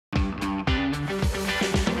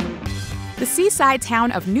seaside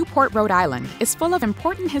town of Newport, Rhode Island is full of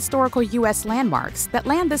important historical U.S. landmarks that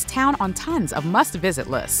land this town on tons of must-visit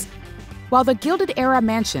lists. While the Gilded era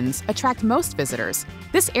mansions attract most visitors,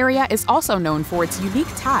 this area is also known for its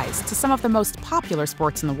unique ties to some of the most popular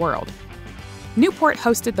sports in the world. Newport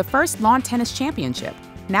hosted the first lawn tennis championship,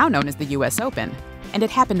 now known as the U.S. Open, and it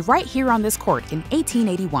happened right here on this court in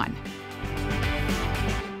 1881.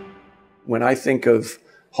 When I think of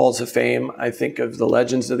Halls of Fame, I think of the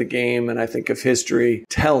legends of the game, and I think of history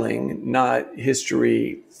telling, not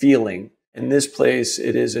history feeling. In this place,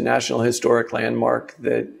 it is a National Historic Landmark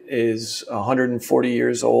that is 140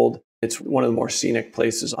 years old. It's one of the more scenic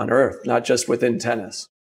places on earth, not just within tennis.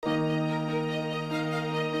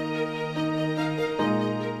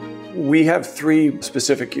 We have three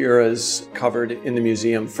specific eras covered in the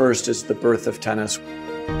museum. First is the birth of tennis.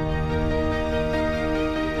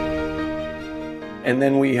 And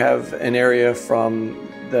then we have an area from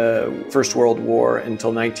the First World War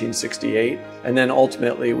until 1968. And then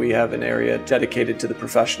ultimately we have an area dedicated to the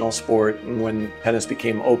professional sport when tennis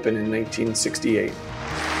became open in 1968.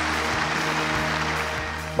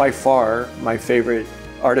 By far, my favorite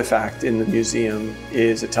artifact in the museum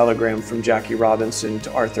is a telegram from Jackie Robinson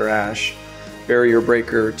to Arthur Ashe, barrier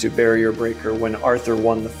breaker to barrier breaker, when Arthur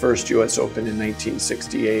won the first US Open in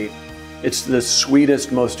 1968. It's the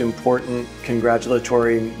sweetest, most important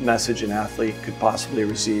congratulatory message an athlete could possibly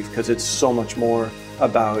receive, because it's so much more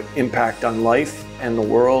about impact on life and the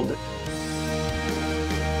world.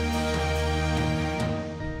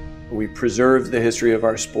 We preserve the history of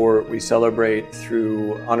our sport, we celebrate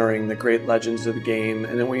through honoring the great legends of the game,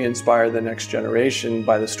 and then we inspire the next generation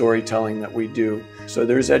by the storytelling that we do. So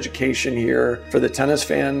there's education here for the tennis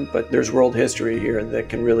fan, but there's world history here that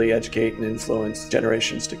can really educate and influence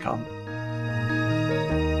generations to come.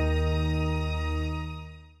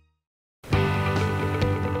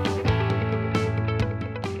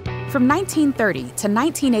 From 1930 to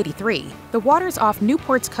 1983, the waters off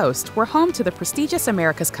Newport's coast were home to the prestigious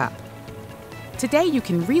America's Cup. Today, you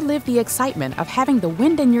can relive the excitement of having the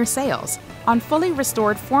wind in your sails on fully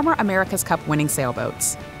restored former America's Cup winning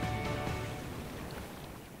sailboats.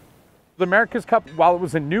 The America's Cup, while it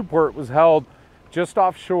was in Newport, was held just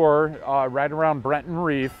offshore, right around Brenton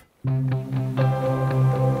Reef.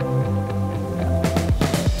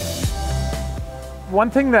 One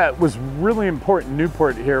thing that was really important in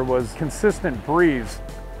Newport here was consistent breeze.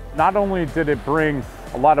 Not only did it bring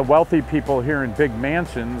a lot of wealthy people here in big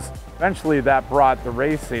mansions, eventually that brought the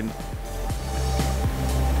racing.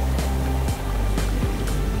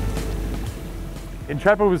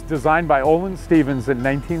 Intrepid was designed by Olin Stevens in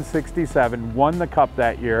 1967, won the Cup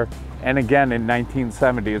that year, and again in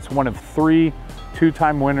 1970. It's one of three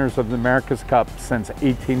two-time winners of the America's Cup since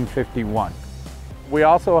 1851. We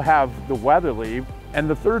also have the Weatherly, and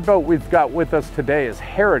the third boat we've got with us today is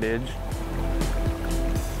Heritage.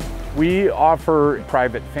 We offer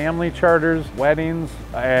private family charters, weddings,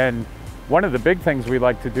 and one of the big things we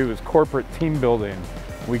like to do is corporate team building.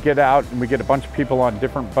 We get out and we get a bunch of people on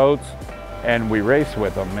different boats and we race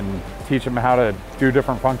with them and teach them how to do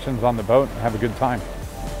different functions on the boat and have a good time.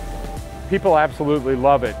 People absolutely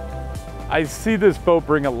love it. I see this boat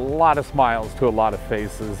bring a lot of smiles to a lot of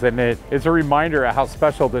faces, and it's a reminder of how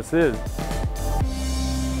special this is.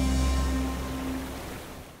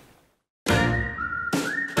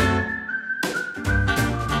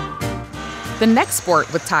 The next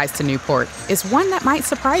sport with ties to Newport is one that might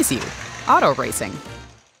surprise you: auto racing.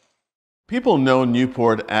 People know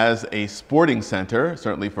Newport as a sporting center,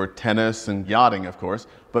 certainly for tennis and yachting, of course,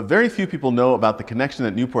 but very few people know about the connection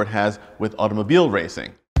that Newport has with automobile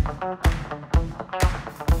racing.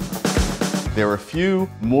 There were few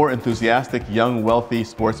more enthusiastic young wealthy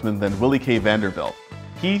sportsmen than Willie K. Vanderbilt.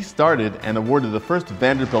 He started and awarded the first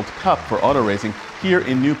Vanderbilt Cup for auto racing here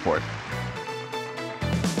in Newport.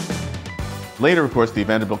 Later, of course, the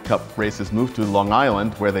Vanderbilt Cup races moved to Long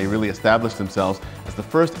Island, where they really established themselves as the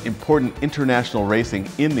first important international racing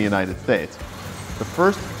in the United States. The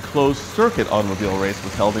first closed-circuit automobile race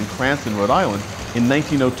was held in Cranston, Rhode Island in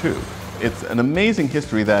 1902. It's an amazing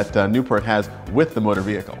history that Newport has with the motor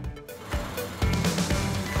vehicle.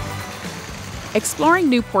 Exploring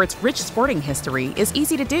Newport's rich sporting history is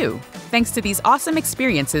easy to do, thanks to these awesome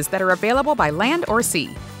experiences that are available by land or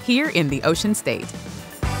sea, here in the Ocean State.